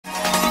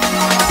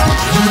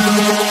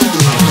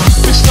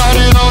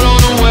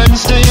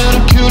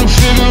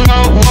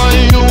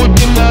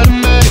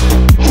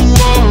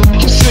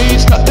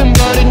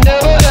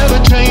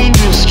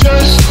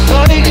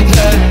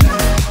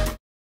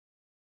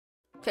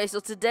Okay, so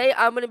today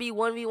I'm gonna be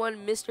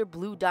 1v1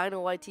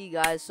 MrBlueDinoYT,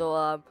 guys.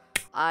 So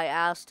I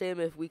asked him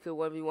if we could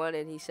 1v1,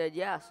 and he said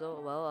yeah.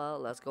 So well,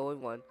 let's go with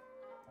one.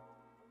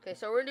 Okay,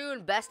 so we're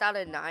doing best out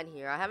of 9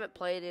 here. I haven't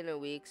played in a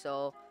week,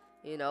 so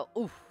you know,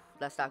 oof,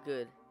 that's not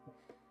good.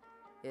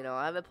 You know,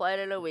 I haven't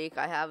played in a week.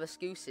 I have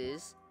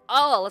excuses.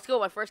 Oh, let's go.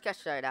 My first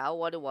catch right now,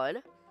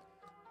 1-1.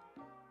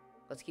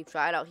 Let's keep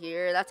trying out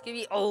here. That's gonna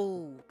be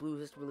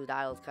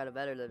MrBlueDino is kind of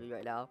better than me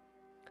right now.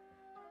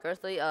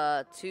 Currently,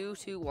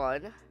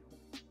 2-1.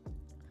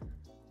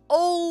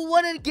 Oh,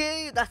 what a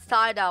game! That's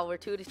tied now. We're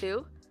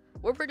 2-2.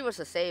 We're pretty much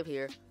the same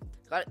here.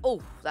 Got it.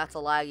 Oh, that's a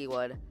laggy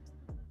one.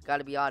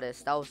 Gotta be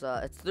honest. That was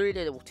it's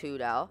 3-2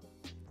 now.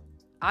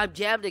 I'm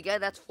jammed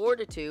again. That's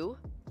 4-2.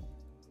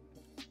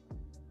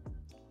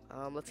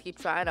 Let's keep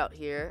trying out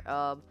here.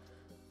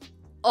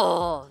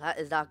 Oh, that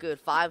is not good.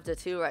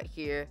 5-2 right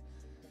here.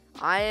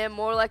 I am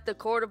more like the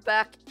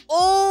quarterback.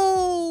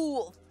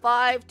 Oh,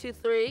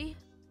 5-3.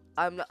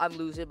 I'm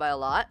losing by a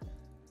lot.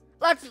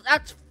 That's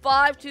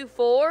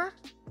 5-4.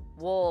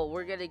 Whoa,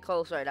 we're getting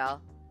close right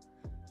now.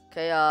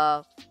 Okay,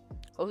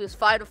 it's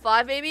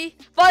 5-5, maybe.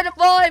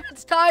 5-5.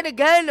 It's tied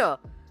again.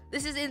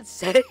 This is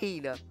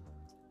insane.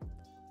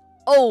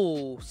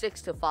 Oh,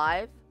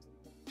 6-5.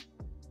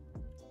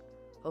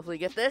 Hopefully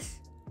get this.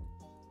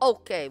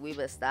 Okay, we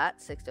missed that.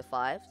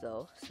 6-5,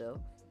 though.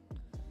 So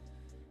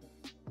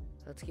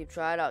let's keep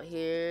trying out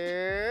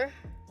here.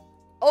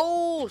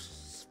 Oh,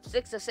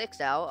 6-6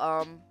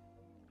 now.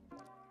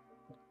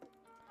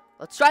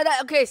 Let's try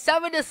that. Okay,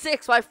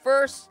 7-6.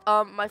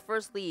 My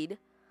first lead.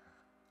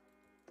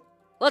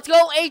 Let's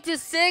go.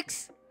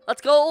 8-6.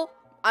 Let's go.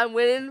 I'm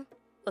winning.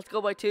 Let's go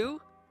by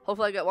 2.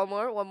 Hopefully I get one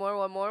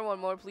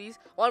more, please.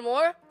 One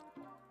more.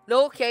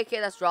 No. Okay,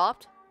 that's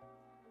dropped.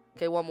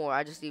 Okay, one more.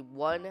 I just need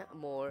one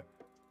more.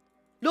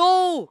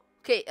 No.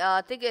 Okay,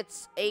 I think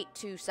it's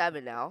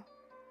 8-7 now.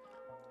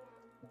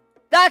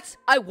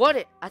 I won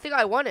it. I think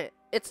I won it.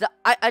 It's the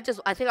I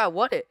think I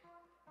won it.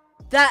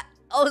 That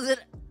was it.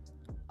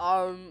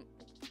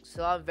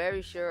 So I'm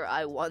very sure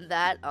I won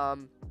that.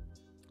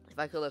 If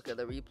I could look at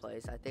the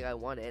replays, I think I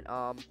won it.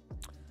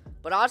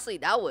 But honestly,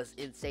 that was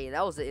insane.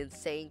 That was an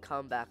insane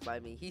comeback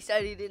by me. He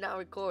said he did not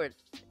record.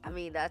 I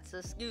mean, that's an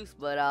excuse,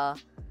 but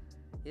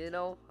you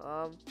know,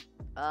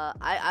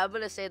 I'm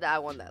gonna say that I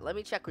won that. Let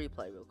me check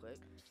replay real quick.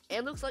 And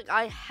it looks like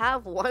I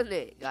have won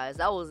it, guys.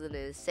 That was an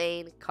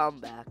insane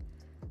comeback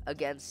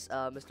against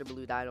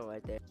MrBlueDino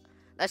right there.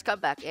 Nice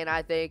comeback, and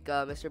I thank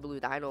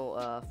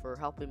MrBlueDino for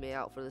helping me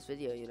out for this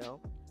video, you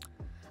know.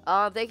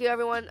 Thank you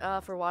everyone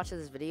for watching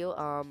this video.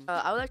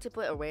 I would like to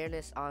put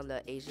awareness on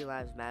the Asian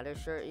Lives Matter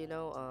shirt, you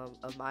know,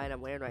 of mine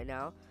I'm wearing right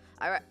now.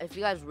 If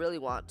you guys really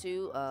want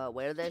to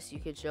wear this, you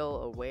can show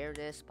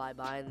awareness by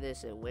buying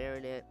this and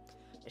wearing it,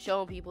 and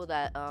showing people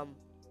that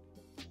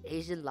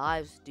Asian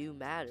lives do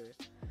matter.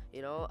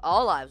 You know,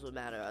 all lives would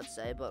matter, I'd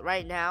say, but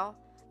right now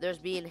there's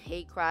being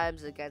hate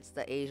crimes against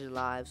the Asian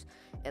lives,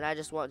 and I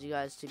just want you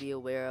guys to be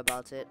aware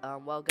about it.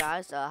 Well,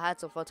 guys, I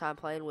had some fun time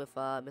playing with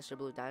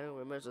MrBlueDino.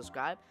 Remember to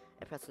subscribe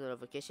and press the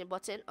notification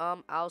button.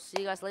 I'll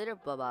see you guys later.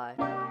 Bye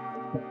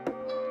bye.